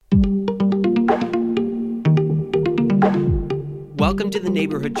Welcome to the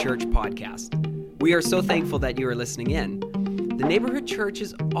Neighbourhood Church podcast. We are so thankful that you are listening in. The Neighbourhood Church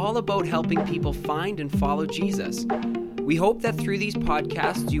is all about helping people find and follow Jesus. We hope that through these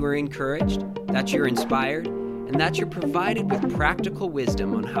podcasts you are encouraged, that you're inspired, and that you're provided with practical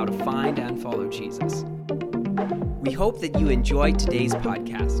wisdom on how to find and follow Jesus. We hope that you enjoy today's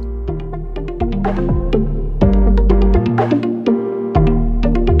podcast.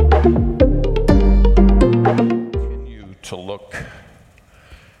 To look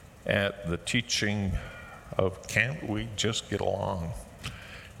at the teaching of Can't We Just Get Along,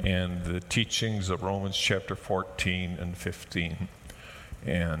 and the teachings of Romans chapter 14 and 15,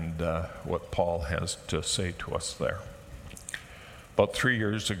 and what Paul has to say to us there. About 3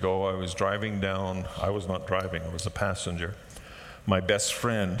 years ago, I was driving down, I was not driving, I was a passenger. My best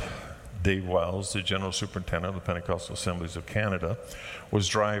friend, Dave Wells, the General Superintendent of the Pentecostal Assemblies of Canada, was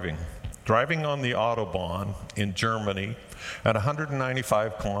driving on the Autobahn in Germany at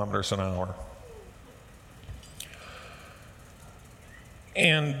 195 kilometers an hour.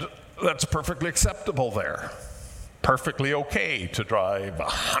 And that's perfectly acceptable there. Perfectly okay to drive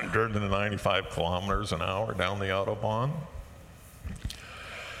 195 kilometers an hour down the Autobahn.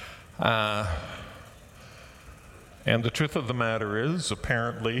 And the truth of the matter is,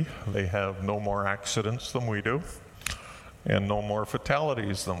 apparently, they have no more accidents than we do, and no more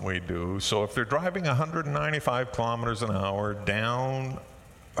fatalities than we do. So if they're driving 195 kilometers an hour down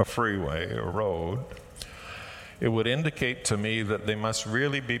a freeway, a road, it would indicate to me that they must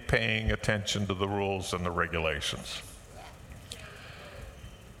really be paying attention to the rules and the regulations.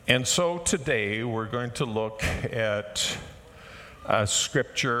 And so today we're going to look at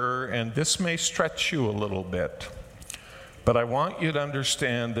scripture, and this may stretch you a little bit. But I want you to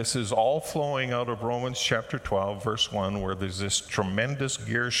understand this is all flowing out of Romans chapter 12, verse 1, where there's this tremendous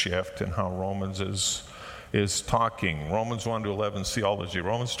gear shift in how Romans is talking. Romans 1 to 11 theology.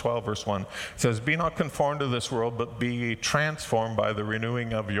 Romans 12, verse 1 says, "Be not conformed to this world, but be transformed by the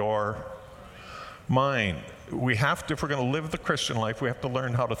renewing of your mind." We have to, if we're going to live the Christian life, we have to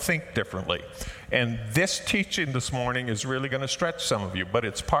learn how to think differently. And this teaching this morning is really going to stretch some of you, but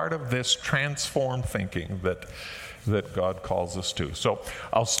it's part of this transformed thinking that God calls us to. So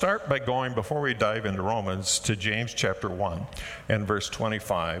I'll start by going, before we dive into Romans, to James chapter 1 and verse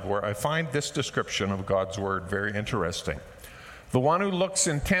 25, where I find this description of God's word very interesting. "The one who looks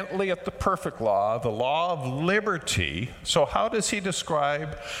intently at the perfect law, the law of liberty." So how does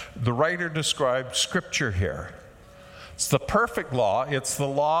the writer describe scripture here? It's the perfect law, it's the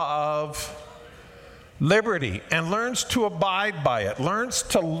law of liberty, and learns to abide by it, learns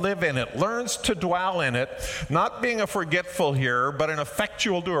to live in it, learns to dwell in it, not being a forgetful hearer, but an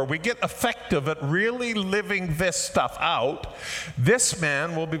effectual doer. We get effective at really living this stuff out. This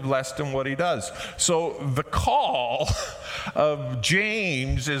man will be blessed in what he does. So the call of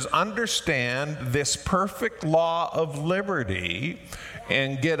James is understand this perfect law of liberty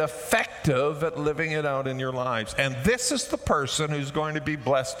and get effective at living it out in your lives. And this is the person who's going to be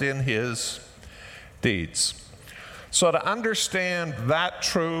blessed in his deeds. So to understand that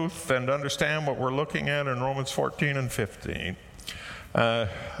truth and understand what we're looking at in Romans 14 and 15, I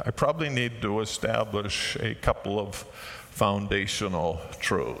probably need to establish a couple of foundational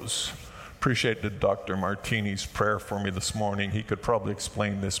truths. Appreciated Dr. Martini's prayer for me this morning. He could probably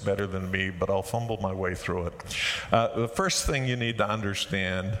explain this better than me, but I'll fumble my way through it. The first thing you need to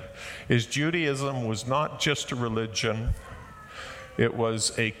understand is Judaism was not just a religion. It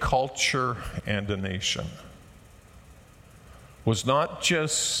was a culture and a nation. It was not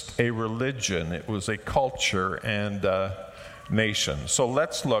just a religion, it was a culture and a nation. So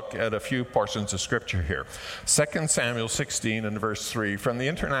let's look at a few portions of scripture here. 2 Samuel 16 and verse 3 from the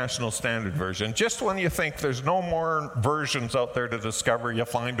International Standard Version. Just when you think there's no more versions out there to discover, you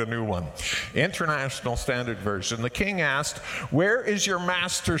find a new one. International Standard Version. "The king asked, 'Where is your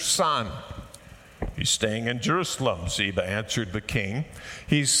master's son?' 'He's staying in Jerusalem,' Ziba answered the king.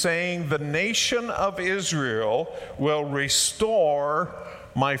 'He's saying, the nation of Israel will restore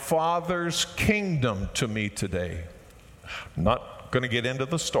my father's kingdom to me today.'" I'm not going to get into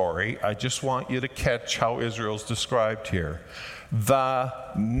the story. I just want you to catch how Israel's described here. The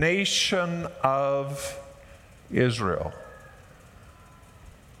nation of Israel.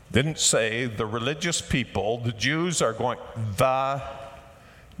 Didn't say the religious people. The Jews are going, the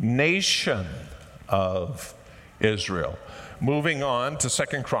nation of Israel. Moving on to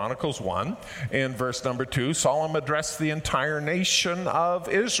 2 Chronicles 1, in verse number 2, Solomon addressed the entire nation of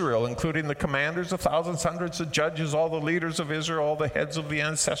Israel, including the commanders of thousands, hundreds of judges, all the leaders of Israel, all the heads of the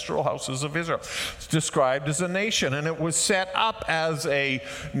ancestral houses of Israel. It's described as a nation, and it was set up as a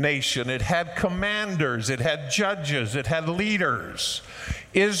nation. It had commanders, it had judges, it had leaders.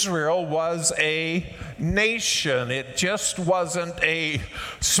 Israel was a nation. It just wasn't a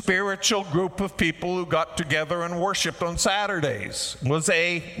spiritual group of people who got together and worshiped on Saturdays. It was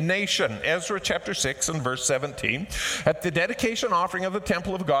a nation. Ezra chapter 6 and verse 17. At the dedication offering of the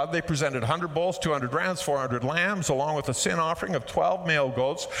temple of God, they presented 100 bulls, 200 rams, 400 lambs, along with a sin offering of 12 male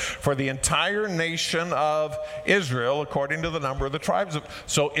goats for the entire nation of Israel, according to the number of the tribes.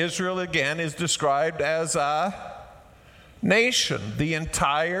 So Israel again is described as a nation, the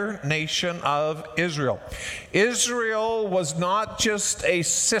entire nation of Israel. Israel was not just a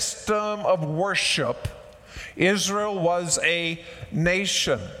system of worship. Israel was a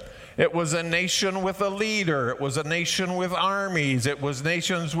nation. It was a nation with a leader. It was a nation with armies. It was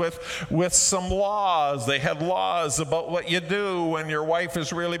nations with some laws. They had laws about what you do when your wife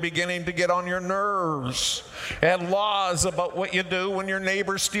is really beginning to get on your nerves. They had laws about what you do when your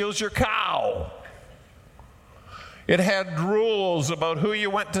neighbor steals your cow. It had rules about who you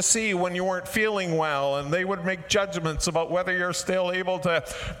went to see when you weren't feeling well, and they would make judgments about whether you're still able to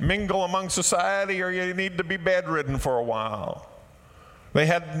mingle among society or you need to be bedridden for a while. They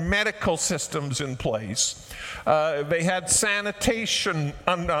had medical systems in place. They had sanitation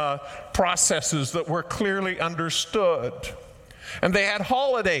processes that were clearly understood. And they had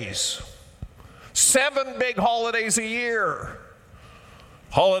holidays. 7 big holidays a year.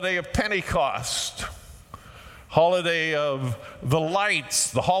 Holiday of Pentecost. Holiday of the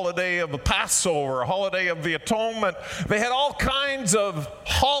lights, the holiday of the Passover, holiday of the atonement. They had all kinds of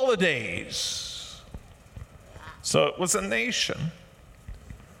holidays. So it was a nation.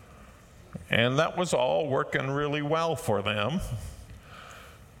 And that was all working really well for them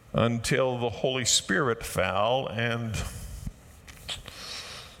until the Holy Spirit fell and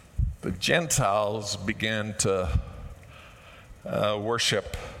the Gentiles began to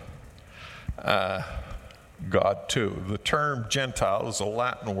worship God too. The term Gentile is a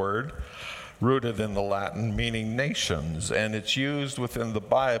Latin word rooted in the Latin meaning nations, and it's used within the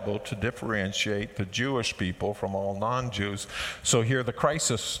Bible to differentiate the Jewish people from all non-Jews. So here the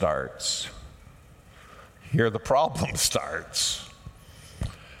crisis starts. Here the problem starts.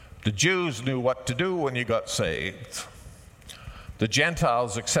 The Jews knew what to do when you got saved. The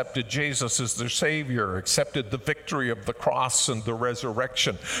Gentiles accepted Jesus as their Savior, accepted the victory of the cross and the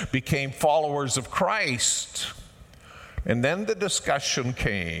resurrection, became followers of Christ. And then the discussion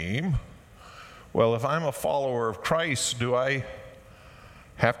came, well, if I'm a follower of Christ, do I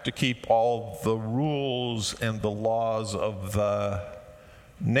have to keep all the rules and the laws of the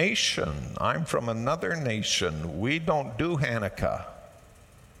nation? I'm from another nation. We don't do Hanukkah.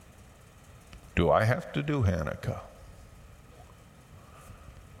 Do I have to do Hanukkah?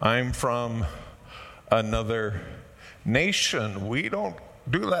 I'm from another nation. We don't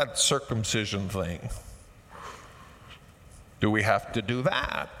do that circumcision thing. Do we have to do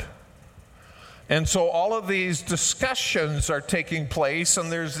that? And so all of these discussions are taking place,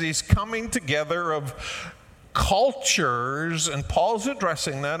 and there's these coming together of cultures, and Paul's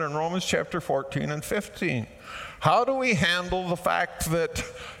addressing that in Romans chapter 14 and 15. How do we handle the fact that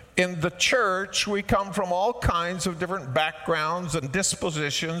in the church, we come from all kinds of different backgrounds and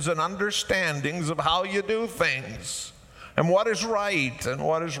dispositions and understandings of how you do things and what is right and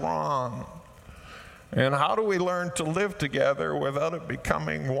what is wrong? And how do we learn to live together without it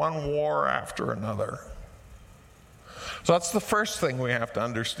becoming one war after another? So that's the first thing we have to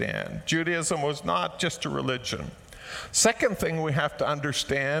understand. Judaism was not just a religion. Second thing we have to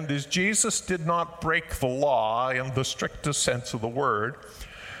understand is Jesus did not break the law in the strictest sense of the word,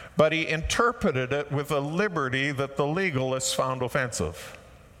 but he interpreted it with a liberty that the legalists found offensive.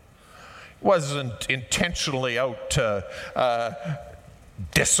 He wasn't intentionally out to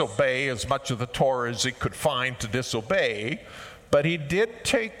disobey as much of the Torah as he could find to disobey, but he did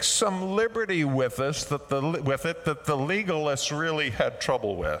take some liberty with us that the legalists really had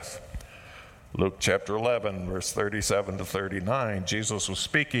trouble with. Luke chapter 11, verse 37 to 39, Jesus was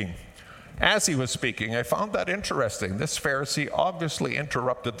speaking. As he was speaking, I found that interesting. This Pharisee obviously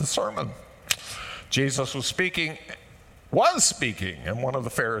interrupted the sermon. Jesus was speaking, and one of the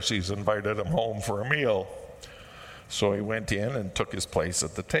Pharisees invited him home for a meal. So he went in and took his place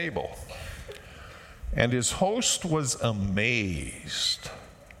at the table. And his host was amazed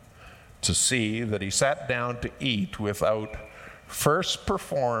to see that he sat down to eat without first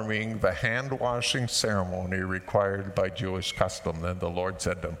performing the hand-washing ceremony required by Jewish custom. Then the Lord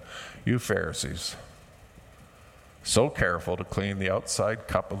said to them, "You Pharisees, so careful to clean the outside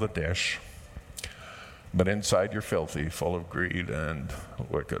cup of the dish, but inside you're filthy, full of greed and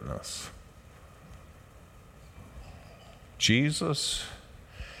wickedness." Jesus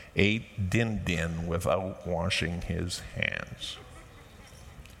ate din-din without washing his hands.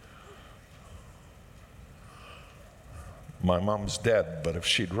 My mom's dead, but if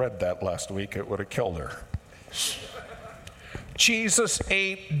she'd read that last week, it would have killed her. Jesus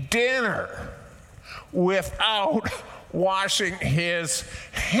ate dinner without washing his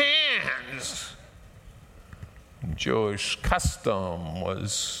hands. Jewish custom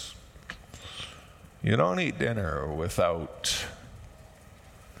was, you don't eat dinner without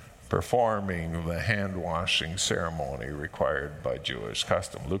performing the hand-washing ceremony required by Jewish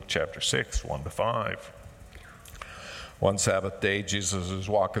custom. Luke chapter 6, 1-5. One Sabbath day, Jesus was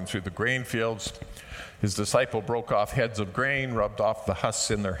walking through the grain fields. His disciple broke off heads of grain, rubbed off the husks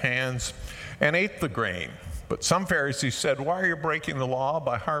in their hands, and ate the grain. But some Pharisees said, "Why are you breaking the law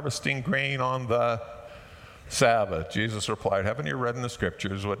by harvesting grain on the Sabbath?" Jesus replied, "Haven't you read in the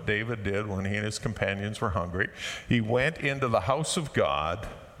scriptures what David did when he and his companions were hungry? He went into the house of God,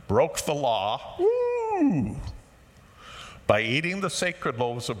 broke the law, by eating the sacred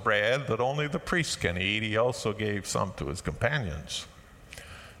loaves of bread that only the priests can eat. He also gave some to his companions."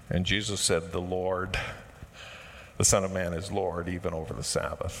 And Jesus said, "The Son of Man is Lord even over the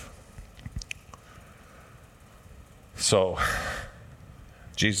Sabbath." So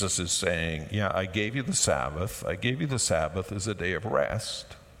Jesus is saying, yeah, I gave you the Sabbath. I gave you the Sabbath as a day of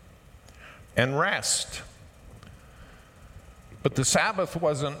rest. And rest. But the Sabbath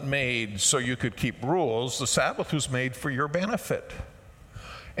wasn't made so you could keep rules. The Sabbath was made for your benefit.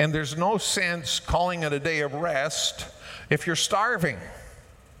 And there's no sense calling it a day of rest if you're starving.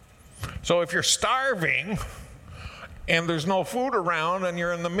 So if you're starving and there's no food around and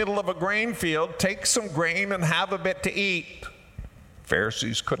you're in the middle of a grain field, take some grain and have a bit to eat.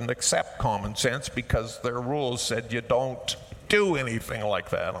 Pharisees couldn't accept common sense because their rules said you don't do anything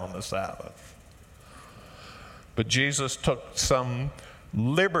like that on the Sabbath. But Jesus took some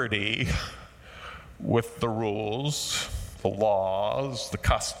liberty with the rules, the laws, the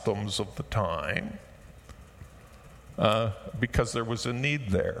customs of the time, because there was a need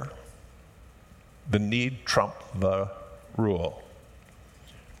there. The need trumped the rule.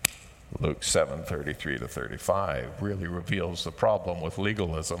 Luke 7:33-35 really reveals the problem with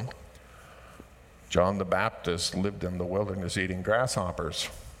legalism. John the Baptist lived in the wilderness eating grasshoppers.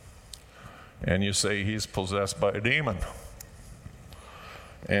 And you say he's possessed by a demon.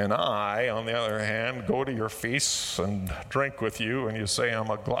 And I, on the other hand, go to your feasts and drink with you, and you say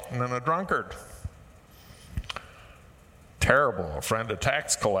I'm a glutton and a drunkard. Terrible, a friend of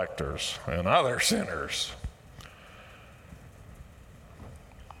tax collectors and other sinners.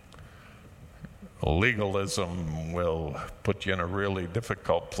 Legalism will put you in a really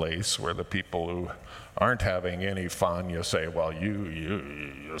difficult place where the people who aren't having any fun, you say, well,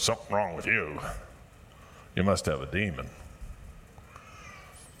 there's something wrong with you. You must have a demon.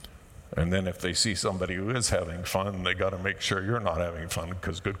 And then if they see somebody who is having fun, they got to make sure you're not having fun,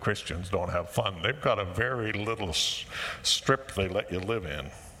 because good Christians don't have fun. They've got a very little strip they let you live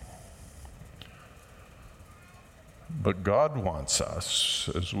in. But God wants us,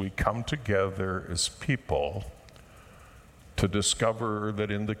 as we come together as people, to discover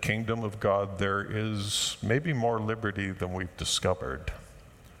that in the kingdom of God there is maybe more liberty than we've discovered.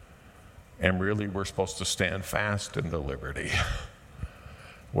 And really we're supposed to stand fast in the liberty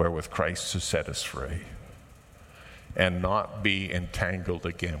wherewith Christ has set us free, and not be entangled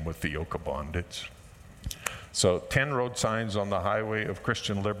again with the yoke of bondage. So 10 road signs on the highway of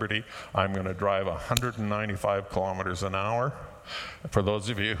Christian liberty. I'm going to drive 195 kilometers an hour. For those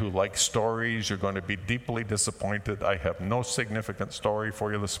of you who like stories, you're going to be deeply disappointed. I have no significant story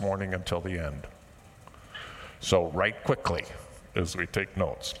for you this morning until the end. So write quickly as we take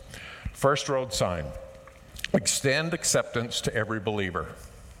notes. First road sign: extend acceptance to every believer.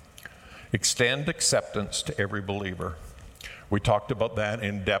 Extend acceptance to every believer. We talked about that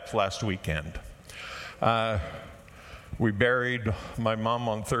in depth last weekend. We buried my mom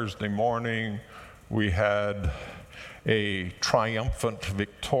on Thursday morning. We had a triumphant,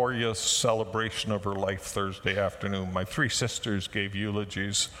 victorious celebration of her life Thursday afternoon. My 3 sisters gave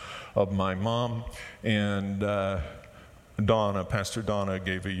eulogies of my mom, and Pastor Donna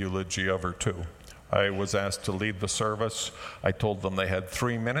gave a eulogy of her too. I was asked to lead the service. I told them they had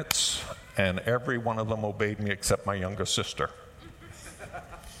 3 minutes, and every one of them obeyed me except my youngest sister.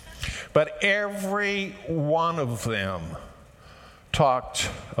 But every one of them talked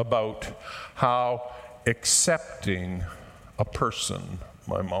about how accepting a person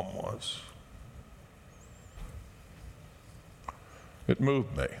my mom was. It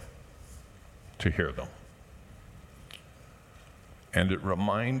moved me to hear them. And it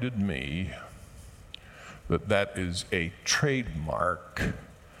reminded me that that is a trademark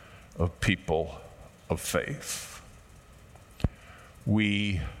of people of faith.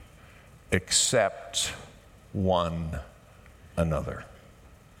 We accept one another.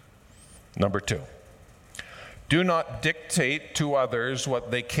 Number 2, do not dictate to others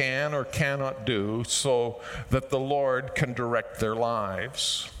what they can or cannot do so that the Lord can direct their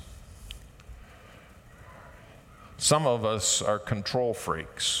lives. Some of us are control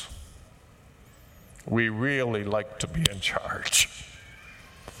freaks. We really like to be in charge.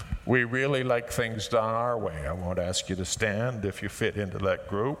 We really like things done our way. I won't ask you to stand if you fit into that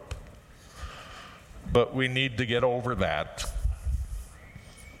group, but we need to get over that.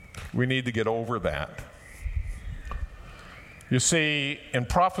 We need to get over that. You see, in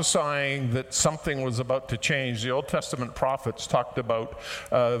prophesying that something was about to change, the Old Testament prophets talked about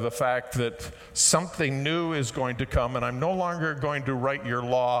the fact that something new is going to come, and I'm no longer going to write the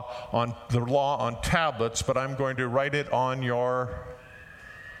law on tablets, but I'm going to write it on your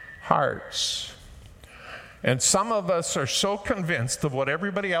hearts. And some of us are so convinced of what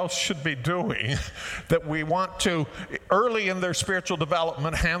everybody else should be doing that we want to, early in their spiritual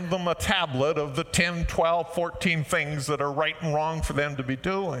development, hand them a tablet of the 10, 12, 14 things that are right and wrong for them to be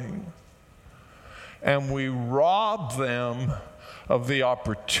doing. And we rob them of the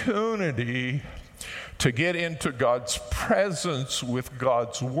opportunity to get into God's presence with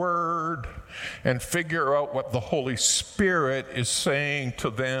God's Word and figure out what the Holy Spirit is saying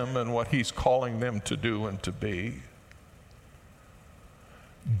to them and what He's calling them to do and to be.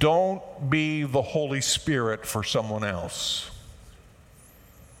 Don't be the Holy Spirit for someone else.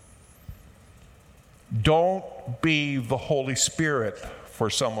 Don't be the Holy Spirit for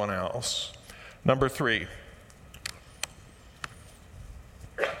someone else. Number 3.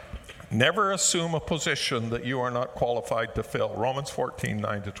 Never assume a position that you are not qualified to fill. Romans 14,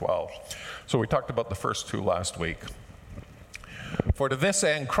 9-12. So we talked about the first 2 last week. For to this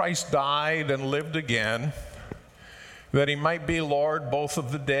end Christ died and lived again, that he might be Lord both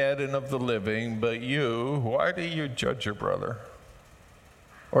of the dead and of the living. But you, why do you judge your brother?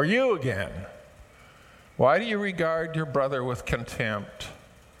 Or you again, why do you regard your brother with contempt?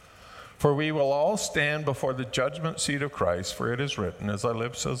 For we will all stand before the judgment seat of Christ, for it is written, as I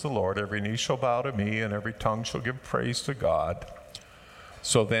live, says the Lord, every knee shall bow to me, and every tongue shall give praise to God.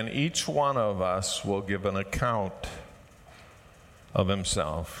 So then each one of us will give an account of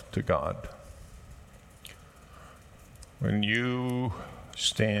himself to God. When you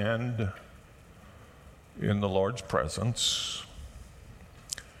stand in the Lord's presence,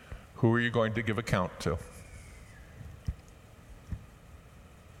 who are you going to give account to?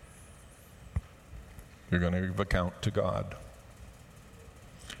 You're going to give account to God.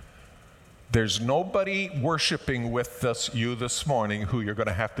 There's nobody worshiping with you this morning who you're going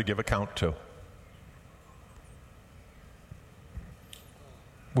to have to give account to.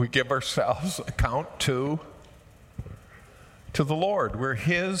 We give ourselves account to the Lord. We're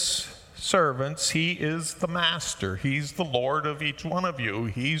His servants. He is the master. He's the Lord of each one of you.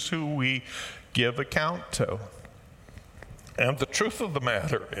 He's who we give account to. And the truth of the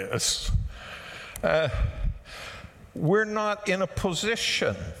matter is, we're not in a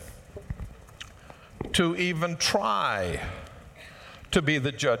position to even try to be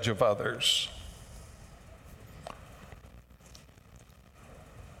the judge of others.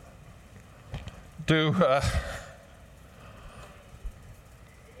 Do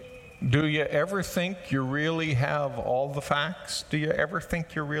you ever think you really have all the facts? Do you ever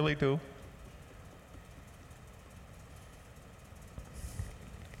think you really do?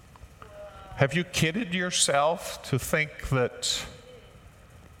 Have you kidded yourself to think that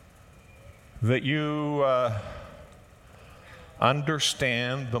you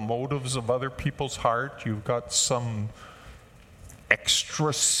understand the motives of other people's heart? You've got some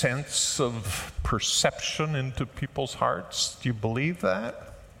extra sense of perception into people's hearts? Do you believe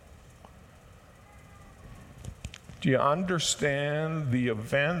that? Do you understand the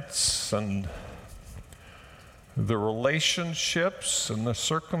events and the relationships and the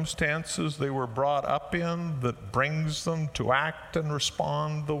circumstances they were brought up in that brings them to act and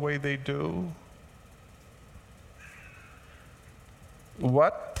respond the way they do?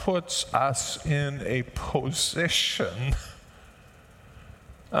 What puts us in a position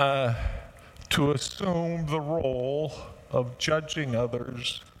to assume the role of judging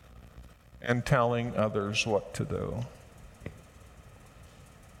others and telling others what to do?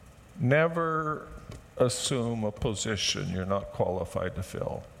 Never assume a position you're not qualified to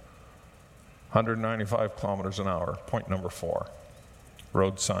fill. 195 kilometers an hour, point number 4.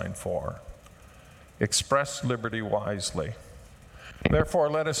 Road sign 4. Express liberty wisely. Therefore,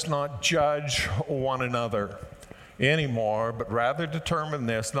 let us not judge one another anymore, but rather determine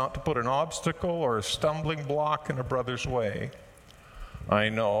this, not to put an obstacle or a stumbling block in a brother's way. I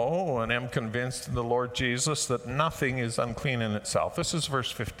know and am convinced in the Lord Jesus that nothing is unclean in itself. This is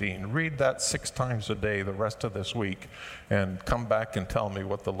verse 15. Read that 6 times a day the rest of this week and come back and tell me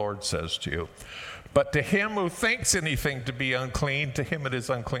what the Lord says to you. But to him who thinks anything to be unclean, to him it is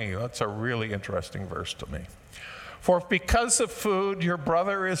unclean. That's a really interesting verse to me. For if because of food your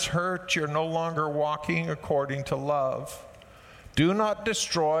brother is hurt, you're no longer walking according to love. Do not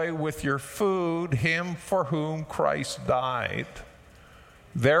destroy with your food him for whom Christ died.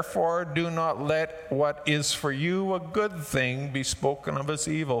 Therefore, do not let what is for you a good thing be spoken of as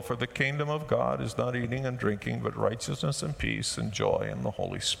evil, for the kingdom of God is not eating and drinking, but righteousness and peace and joy in the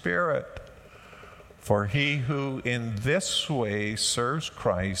Holy Spirit. For he who in this way serves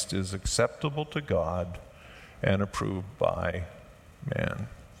Christ is acceptable to God and approved by men.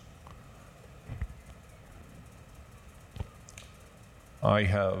 I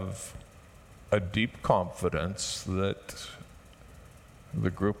have a deep confidence that the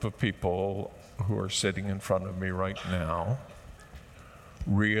group of people who are sitting in front of me right now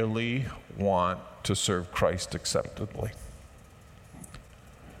really want to serve Christ acceptably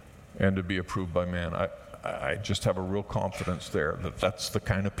and to be approved by man. I just have a real confidence there that that's the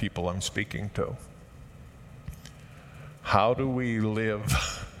kind of people I'm speaking to. How do we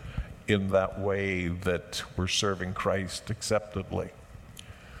live in that way that we're serving Christ acceptably?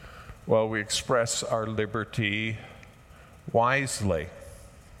 Well, we express our liberty wisely.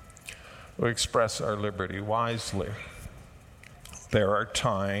 We express our liberty wisely. There are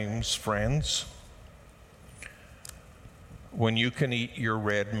times, friends, when you can eat your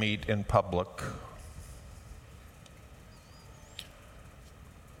red meat in public,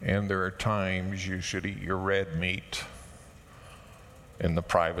 and there are times you should eat your red meat in the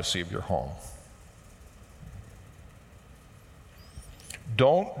privacy of your home.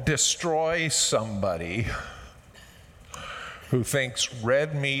 Don't destroy somebody who thinks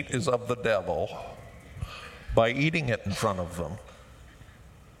red meat is of the devil by eating it in front of them.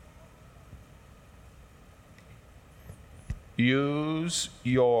 Use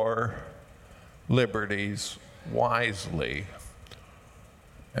your liberties wisely.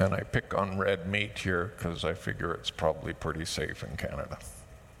 And I pick on red meat here because I figure it's probably pretty safe in Canada.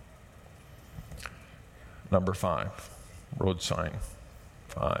 Number 5, road sign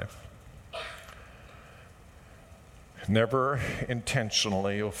 5. Never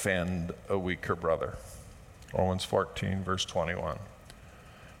intentionally offend a weaker brother. Romans 14, verse 21.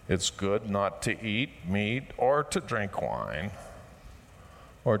 It's good not to eat meat or to drink wine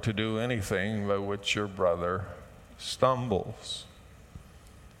or to do anything by which your brother stumbles.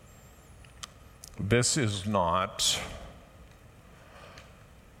 This is not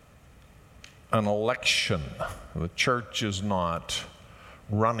an election. The church is not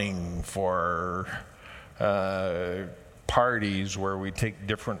running for parties where we take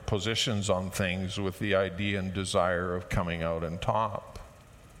different positions on things with the idea and desire of coming out on top.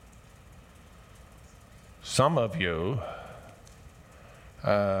 Some of you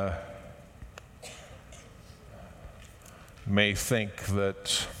may think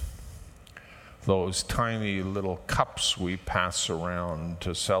that those tiny little cups we pass around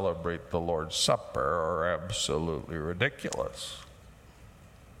to celebrate the Lord's Supper are absolutely ridiculous.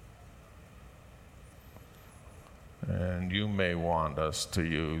 And you may want us to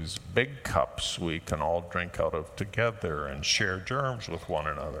use big cups we can all drink out of together and share germs with one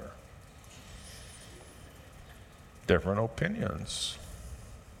another. Different opinions.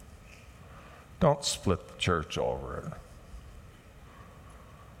 Don't split the church over it.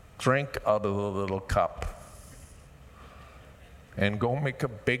 Drink out of the little cup and go make a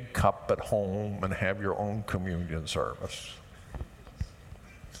big cup at home and have your own communion service.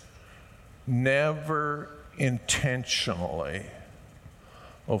 Never intentionally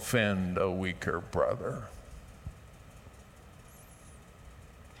offend a weaker brother.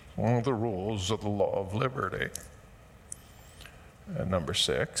 One of the rules of the law of liberty. And number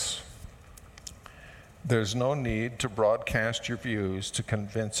 6, there's no need to broadcast your views to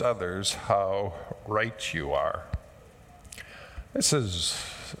convince others how right you are. This is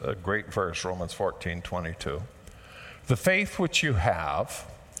a great verse, Romans 14:22. The faith which you have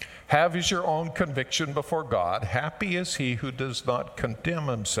as your own conviction before God. Happy is he who does not condemn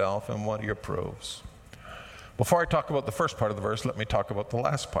himself in what he approves. Before I talk about the first part of the verse, let me talk about the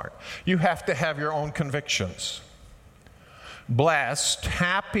last part. You have to have your own convictions. Blessed,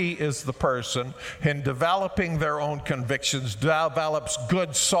 happy is the person in developing their own convictions, develops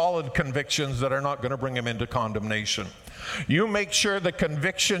good, solid convictions that are not going to bring him into condemnation. You make sure the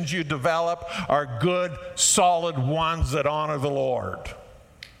convictions you develop are good, solid ones that honor the Lord.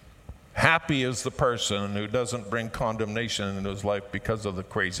 Happy is the person who doesn't bring condemnation into his life because of the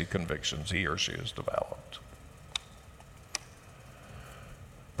crazy convictions he or she has developed.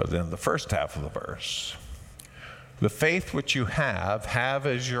 But then the first half of the verse, the faith which you have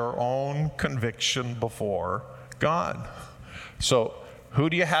as your own conviction before God. So who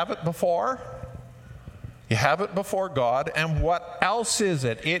do you have it before? You have it before God, and what else is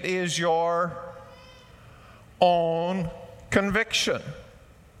it? It is your own conviction.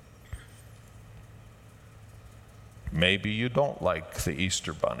 Maybe you don't like the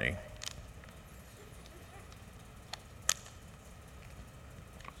Easter Bunny.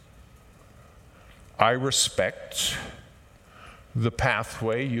 I respect the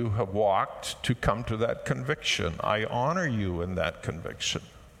pathway you have walked to come to that conviction. I honor you in that conviction.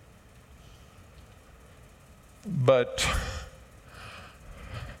 But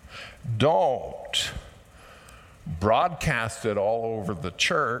don't broadcast it all over the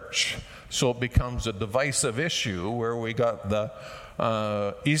church so it becomes a divisive issue where we got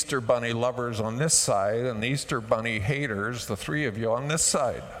the Easter Bunny lovers on this side and the Easter Bunny haters, the three of you, on this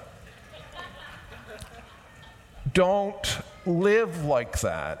side. Don't live like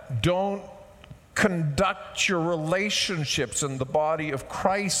that. Don't conduct your relationships in the body of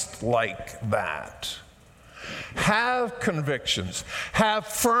Christ like that. Have convictions. Have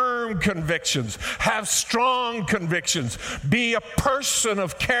firm convictions. Have strong convictions. Be a person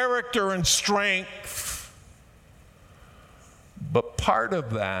of character and strength. But part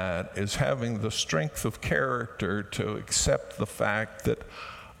of that is having the strength of character to accept the fact that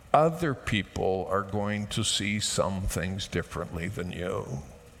other people are going to see some things differently than you.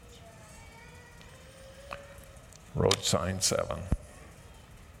 Road sign 7.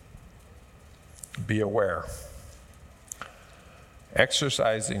 Be aware.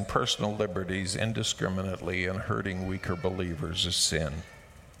 Exercising personal liberties indiscriminately and hurting weaker believers is sin.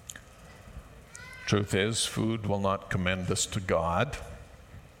 Truth is, food will not commend us to God.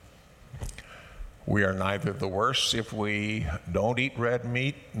 We are neither the worse if we don't eat red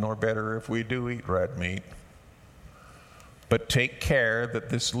meat, nor better if we do eat red meat. But take care that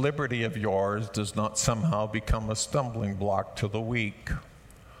this liberty of yours does not somehow become a stumbling block to the weak.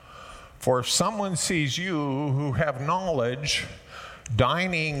 For if someone sees you who have knowledge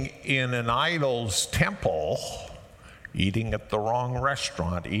dining in an idol's temple, eating at the wrong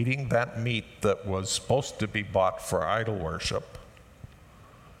restaurant, eating that meat that was supposed to be bought for idol worship,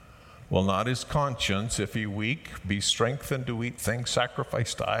 will not his conscience, if he weak, be strengthened to eat things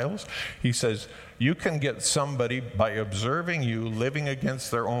sacrificed to idols? He says, you can get somebody by observing you living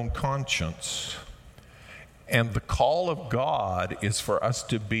against their own conscience. And the call of God is for us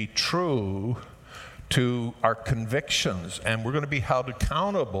to be true to our convictions. And we're going to be held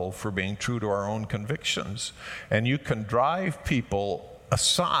accountable for being true to our own convictions. And you can drive people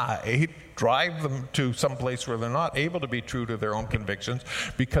aside, drive them to some place where they're not able to be true to their own convictions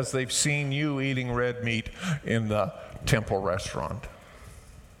because they've seen you eating red meat in the temple restaurant.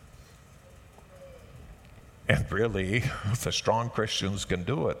 And really, the strong Christians can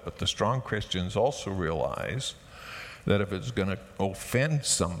do it, but the strong Christians also realize that if it's going to offend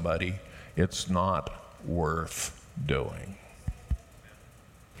somebody, it's not worth doing.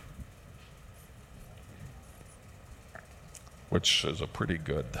 Which is a pretty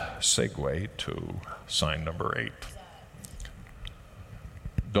good segue to sign number 8.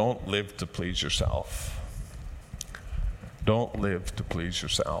 Don't live to please yourself. Don't live to please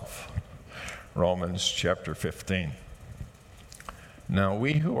yourself. Romans chapter 15. Now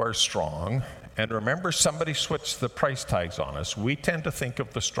we who are strong, and remember somebody switched the price tags on us. We tend to think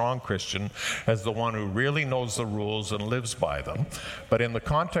of the strong Christian as the one who really knows the rules and lives by them. But in the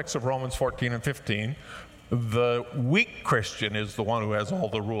context of Romans 14 and 15, the weak Christian is the one who has all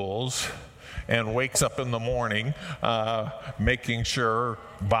the rules and wakes up in the morning making sure,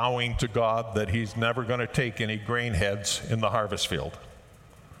 vowing to God that he's never going to take any grain heads in the harvest field.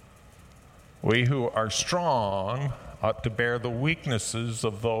 We who are strong ought to bear the weaknesses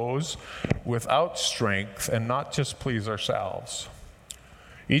of those without strength and not just please ourselves.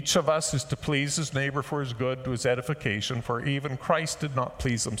 Each of us is to please his neighbor for his good, to his edification, for even Christ did not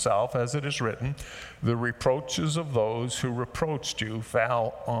please himself, as it is written, the reproaches of those who reproached you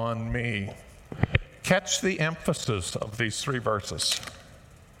fell on me. Catch the emphasis of these 3 verses.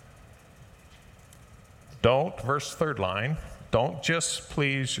 verse 3rd line, don't just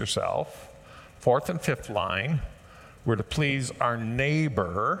please yourself. 4th and 5th line, we're to please our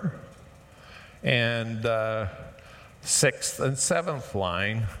neighbor. And 6th and 7th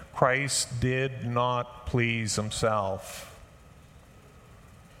line, Christ did not please himself.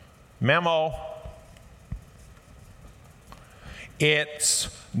 Memo. It's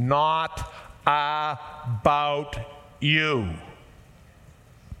not about you.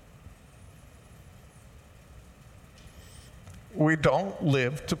 We don't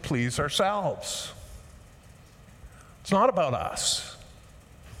live to please ourselves. It's not about us.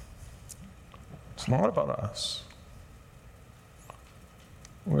 It's not about us.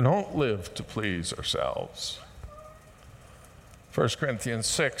 We don't live to please ourselves. 1 Corinthians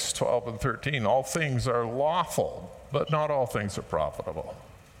 6, 12 and 13, all things are lawful, but not all things are profitable.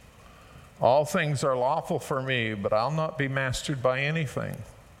 All things are lawful for me, but I'll not be mastered by anything.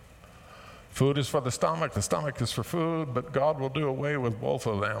 Food is for the stomach is for food, but God will do away with both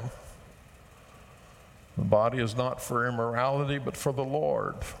of them. The body is not for immorality, but for the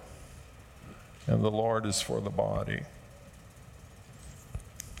Lord, and the Lord is for the body.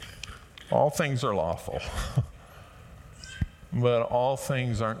 All things are lawful, but all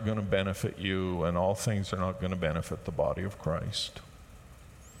things aren't going to benefit you, and all things are not going to benefit the body of Christ.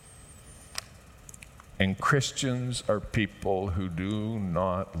 And Christians are people who do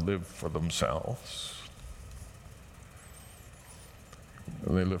not live for themselves.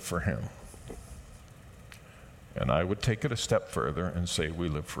 They live for Him. And I would take it a step further and say we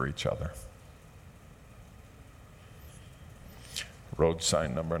live for each other. Road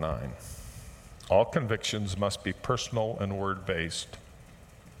sign number 9. All convictions must be personal and word-based.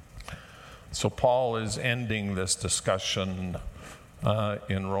 So Paul is ending this discussion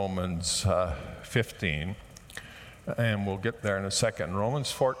in Romans 15, and we'll get there in a second.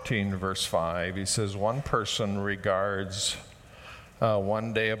 Romans 14, verse 5, he says, one person regards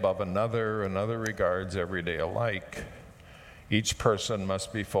one day above another, another regards every day alike. Each person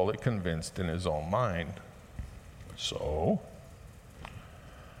must be fully convinced in his own mind. So,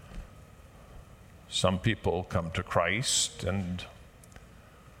 some people come to Christ and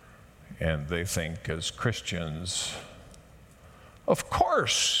they think as Christians, of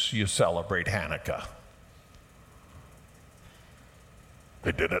course you celebrate Hanukkah.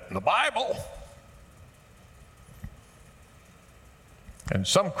 They did it in the Bible. And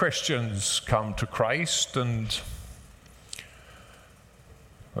some Christians come to Christ and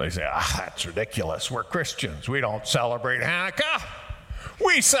they say, that's ridiculous. We're Christians. We don't celebrate Hanukkah.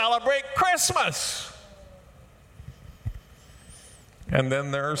 We celebrate Christmas. And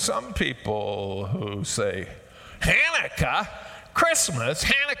then there are some people who say, Hanukkah? Christmas?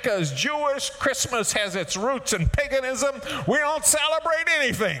 Hanukkah is Jewish. Christmas has its roots in paganism. We don't celebrate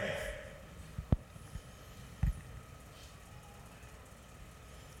anything.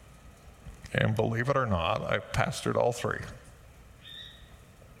 And believe it or not, I've pastored all three.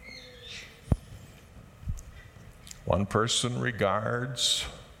 One person regards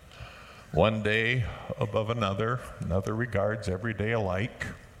one day above another, another regards every day alike.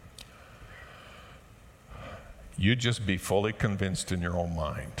 You just be fully convinced in your own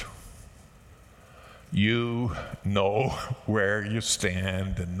mind. You know where you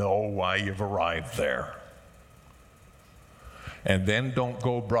stand and know why you've arrived there. And then don't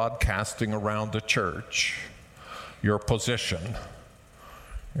go broadcasting around the church your position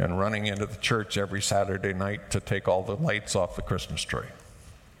and running into the church every Saturday night to take all the lights off the Christmas tree.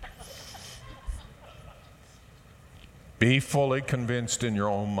 Be fully convinced in your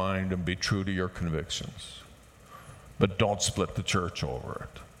own mind and be true to your convictions. But don't split the church over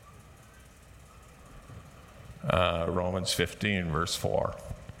it. Romans 15, verse 4.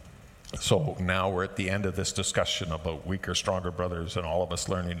 So now we're at the end of this discussion about weaker, stronger brothers and all of us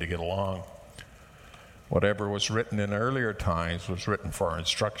learning to get along. Whatever was written in earlier times was written for our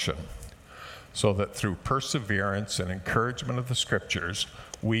instruction, so that through perseverance and encouragement of the Scriptures,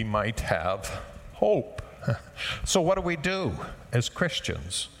 we might have hope. So what do we do as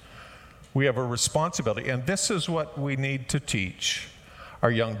Christians? We have a responsibility, and this is what we need to teach our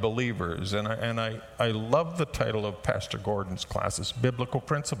young believers. And I love the title of Pastor Gordon's classes, Biblical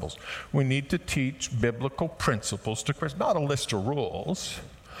Principles. We need to teach biblical principles to Christians, not a list of rules.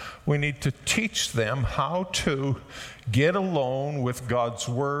 We need to teach them how to get alone with God's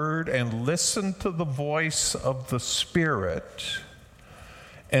Word and listen to the voice of the Spirit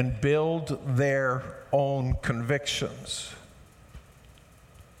and build their own convictions.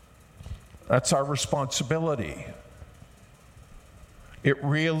 That's our responsibility. It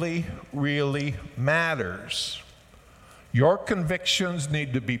really, really matters. Your convictions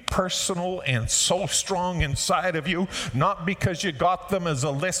need to be personal and so strong inside of you, not because you got them as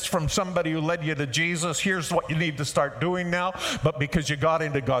a list from somebody who led you to Jesus. Here's what you need to start doing now, but because you got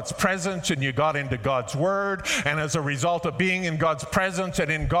into God's presence and you got into God's Word, and as a result of being in God's presence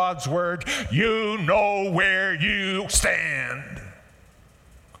and in God's Word, you know where you stand.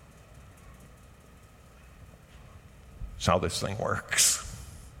 That's how this thing works.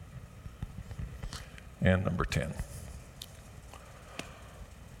 And number 10.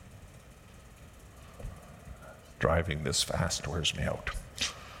 Driving this fast wears me out.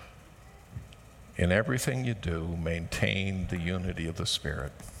 In everything you do, maintain the unity of the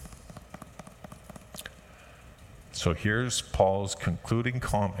Spirit. So here's Paul's concluding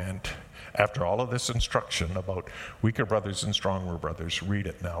comment after all of this instruction about weaker brothers and stronger brothers. Read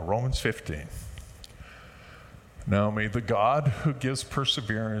it now, Romans 15. Now may the God who gives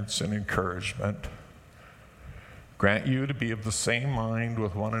perseverance and encouragement grant you to be of the same mind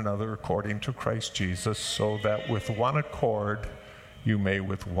with one another according to Christ Jesus, so that with one accord you may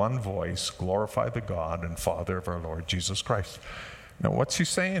with one voice glorify the God and Father of our Lord Jesus Christ. Now what's he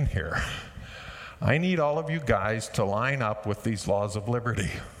saying here? I need all of you guys to line up with these laws of liberty.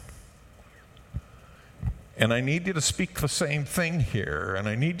 And I need you to speak the same thing here, and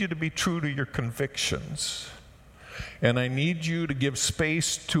I need you to be true to your convictions. And I need you to give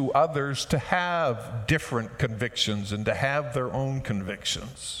space to others to have different convictions and to have their own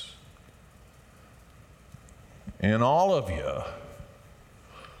convictions. And all of you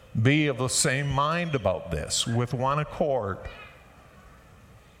be of the same mind about this with one accord.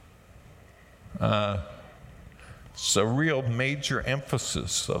 It's a real major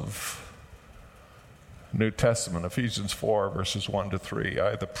emphasis of New Testament, Ephesians 4, verses 1 to 3.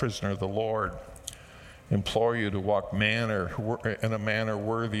 I, the prisoner of the Lord, implore you to walk in a manner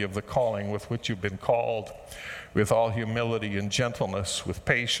worthy of the calling with which you've been called, with all humility and gentleness, with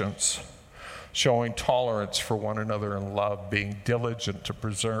patience, showing tolerance for one another in love, being diligent to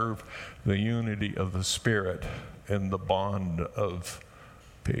preserve the unity of the Spirit in the bond of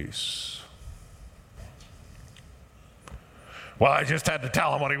peace. Well, I just had to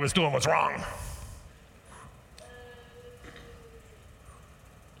tell him what he was doing was wrong.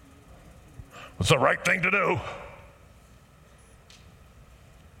 It's the right thing to do.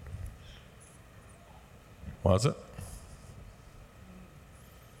 Was it?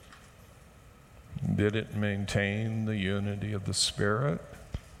 Did it maintain the unity of the Spirit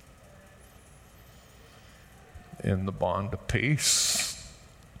in the bond of peace?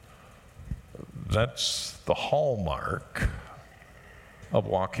 That's the hallmark of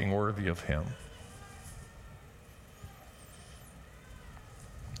walking worthy of Him.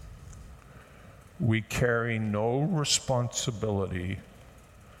 We carry no responsibility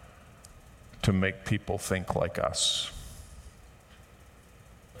to make people think like us.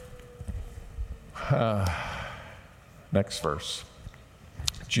 Next verse.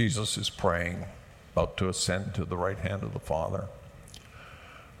 Jesus is praying, about to ascend to the right hand of the Father.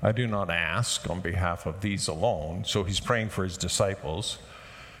 I do not ask on behalf of these alone, so he's praying for his disciples,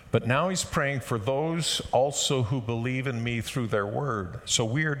 but now he's praying for those also who believe in me through their word. So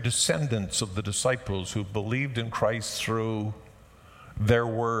we are descendants of the disciples who believed in Christ through their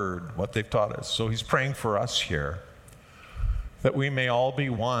word, what they've taught us. So he's praying for us here, that we may all be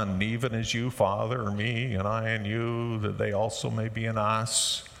one, even as you, Father, or me, and I and you, that they also may be in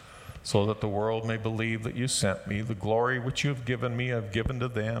us, so that the world may believe that you sent me. The glory which you have given me, I've given to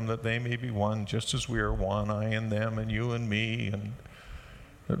them, that they may be one, just as we are one, I and them, and you and me, and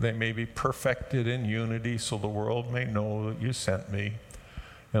that they may be perfected in unity, so the world may know that you sent me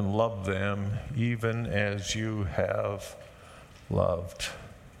and love them, even as you have loved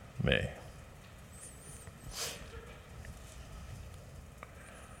me.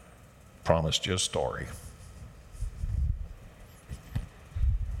 Promised you a story.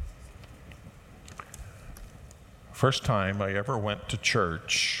 First time I ever went to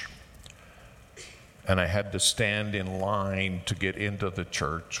church and I had to stand in line to get into the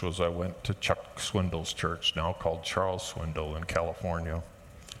church was I went to Chuck Swindoll's church, now called Charles Swindoll in California.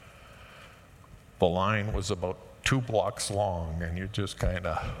 The line was about 2 blocks long, and you just kind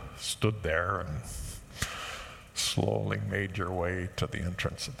of stood there and slowly made your way to the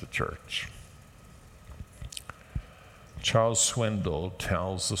entrance of the church. Charles Swindoll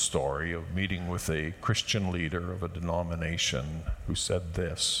tells the story of meeting with a Christian leader of a denomination who said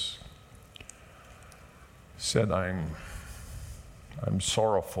this. He said, I'm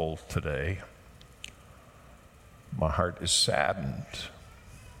sorrowful today. My heart is saddened.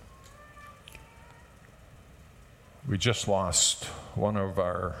 We just lost one of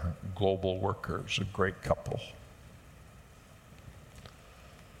our global workers, a great couple.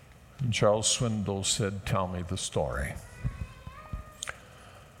 And Charles Swindoll said, "Tell me the story."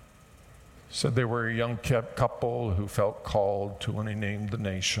 Said they were a young couple who felt called to, when he named the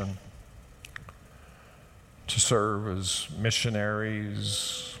nation, to serve as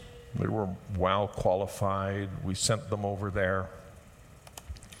missionaries. They were well qualified. We sent them over there.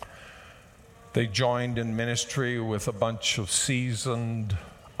 They joined in ministry with a bunch of seasoned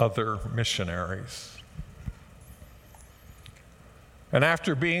other missionaries. And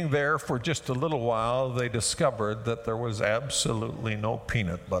after being there for just a little while, they discovered that there was absolutely no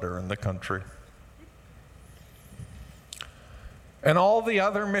peanut butter in the country. And all the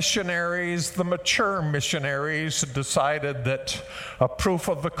other missionaries, the mature missionaries, decided that a proof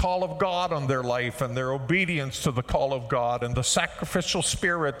of the call of God on their life and their obedience to the call of God and the sacrificial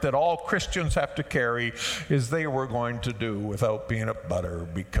spirit that all Christians have to carry is they were going to do without peanut butter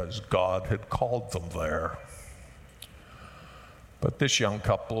because God had called them there. But this young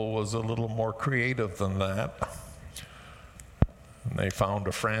couple was a little more creative than that. And they found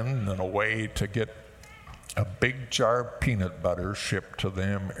a friend and a way to get a big jar of peanut butter shipped to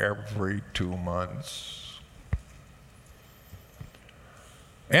them every 2 months.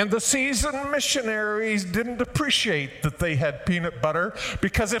 And the seasoned missionaries didn't appreciate that they had peanut butter,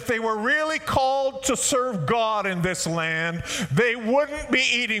 because if they were really called to serve God in this land, they wouldn't be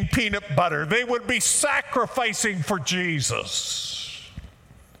eating peanut butter. They would be sacrificing for Jesus.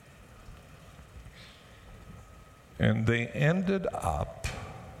 And they ended up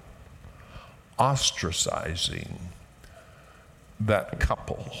ostracizing that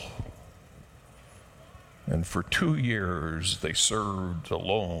couple. And for 2 years, they served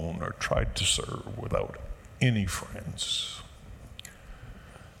alone or tried to serve without any friends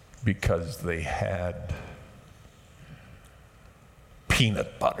because they had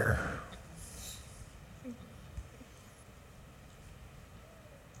peanut butter.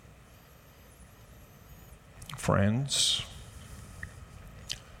 Friends,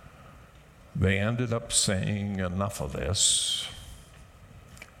 they ended up saying enough of this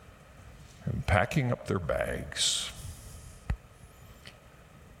and packing up their bags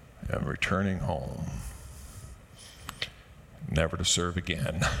and returning home, never to serve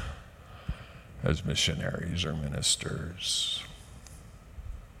again as missionaries or ministers.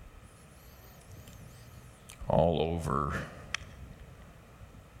 All over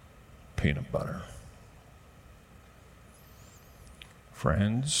peanut butter.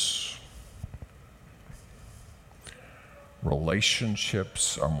 Friends,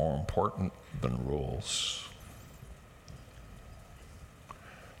 relationships are more important than rules.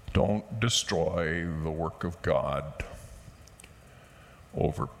 Don't destroy the work of God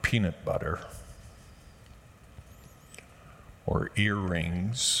over peanut butter or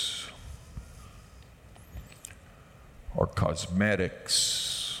earrings or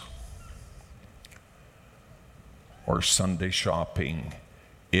cosmetics or Sunday shopping.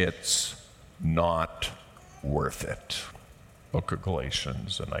 It's not worth it. Book of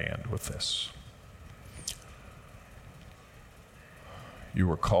Galatians, and I end with this. You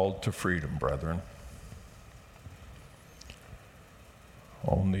were called to freedom, brethren.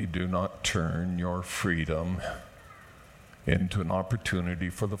 Only do not turn your freedom into an opportunity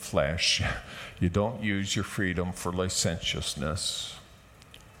for the flesh. You don't use your freedom for licentiousness,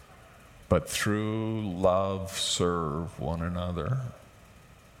 but through love serve one another.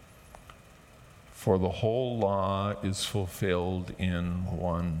 For the whole law is fulfilled in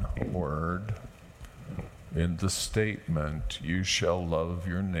one word, in the statement, you shall love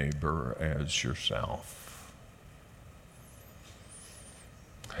your neighbor as yourself.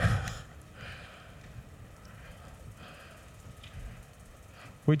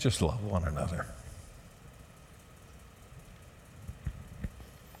 We just love one another.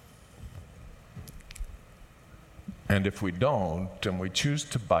 And if we don't, and we choose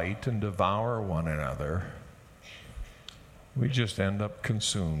to bite and devour one another, we just end up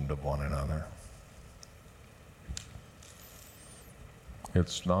consumed of one another.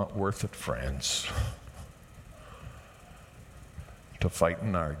 It's not worth it, friends, to fight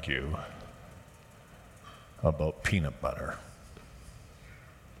and argue about peanut butter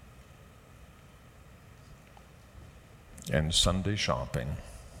and Sunday shopping.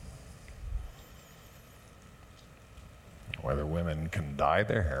 Whether women can dye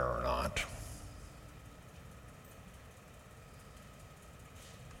their hair or not.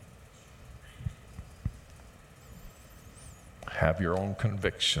 Have your own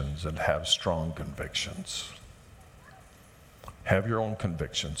convictions and have strong convictions. Have your own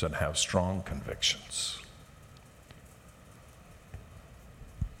convictions and have strong convictions.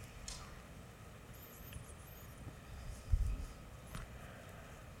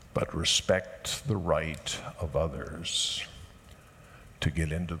 but respect the right of others to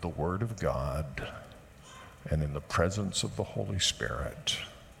get into the Word of God and in the presence of the Holy Spirit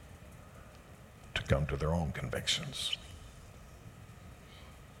to come to their own convictions.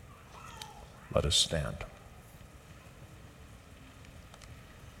 Let us stand.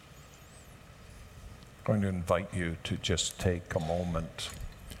 I'm going to invite you to just take a moment.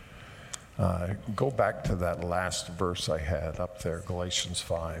 Go back to that last verse I had up there, Galatians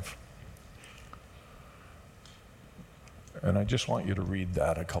 5. And I just want you to read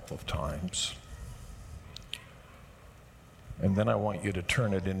that a couple of times. And then I want you to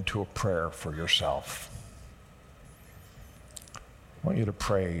turn it into a prayer for yourself. I want you to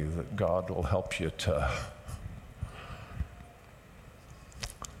pray that God will help you to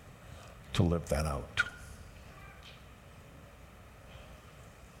live that out.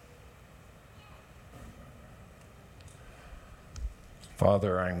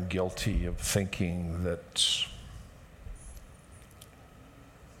 Father, I'm guilty of thinking that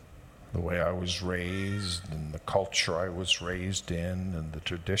the way I was raised and the culture I was raised in and the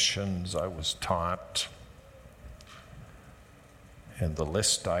traditions I was taught and the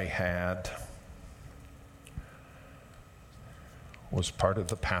list I had was part of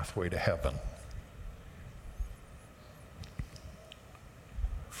the pathway to heaven.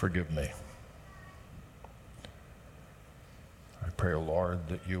 Forgive me. I pray, Lord,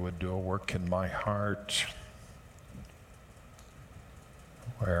 that you would do a work in my heart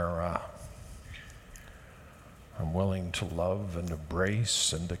where I'm willing to love and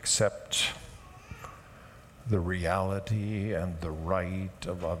embrace and accept the reality and the right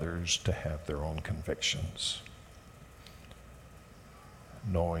of others to have their own convictions,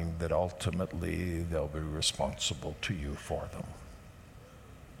 knowing that ultimately they'll be responsible to you for them.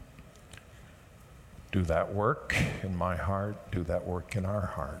 Do that work in my heart, do that work in our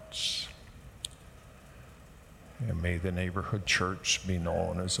hearts. And may the Neighborhood Church be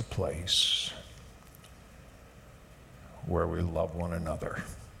known as a place where we love one another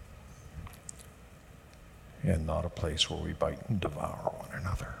and not a place where we bite and devour one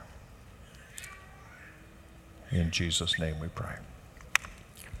another. In Jesus' name we pray.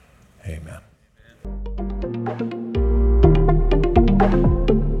 Amen.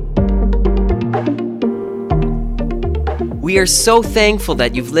 We are so thankful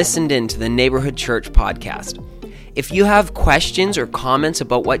that you've listened in to the Neighborhood Church podcast. If you have questions or comments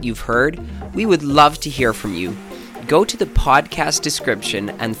about what you've heard, we would love to hear from you. Go to the podcast description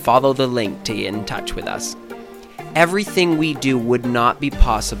and follow the link to get in touch with us. Everything we do would not be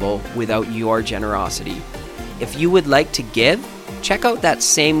possible without your generosity. If you would like to give, check out that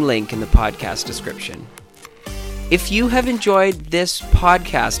same link in the podcast description. If you have enjoyed this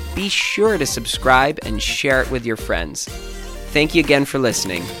podcast, be sure to subscribe and share it with your friends. Thank you again for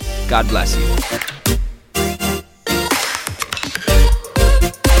listening. God bless you.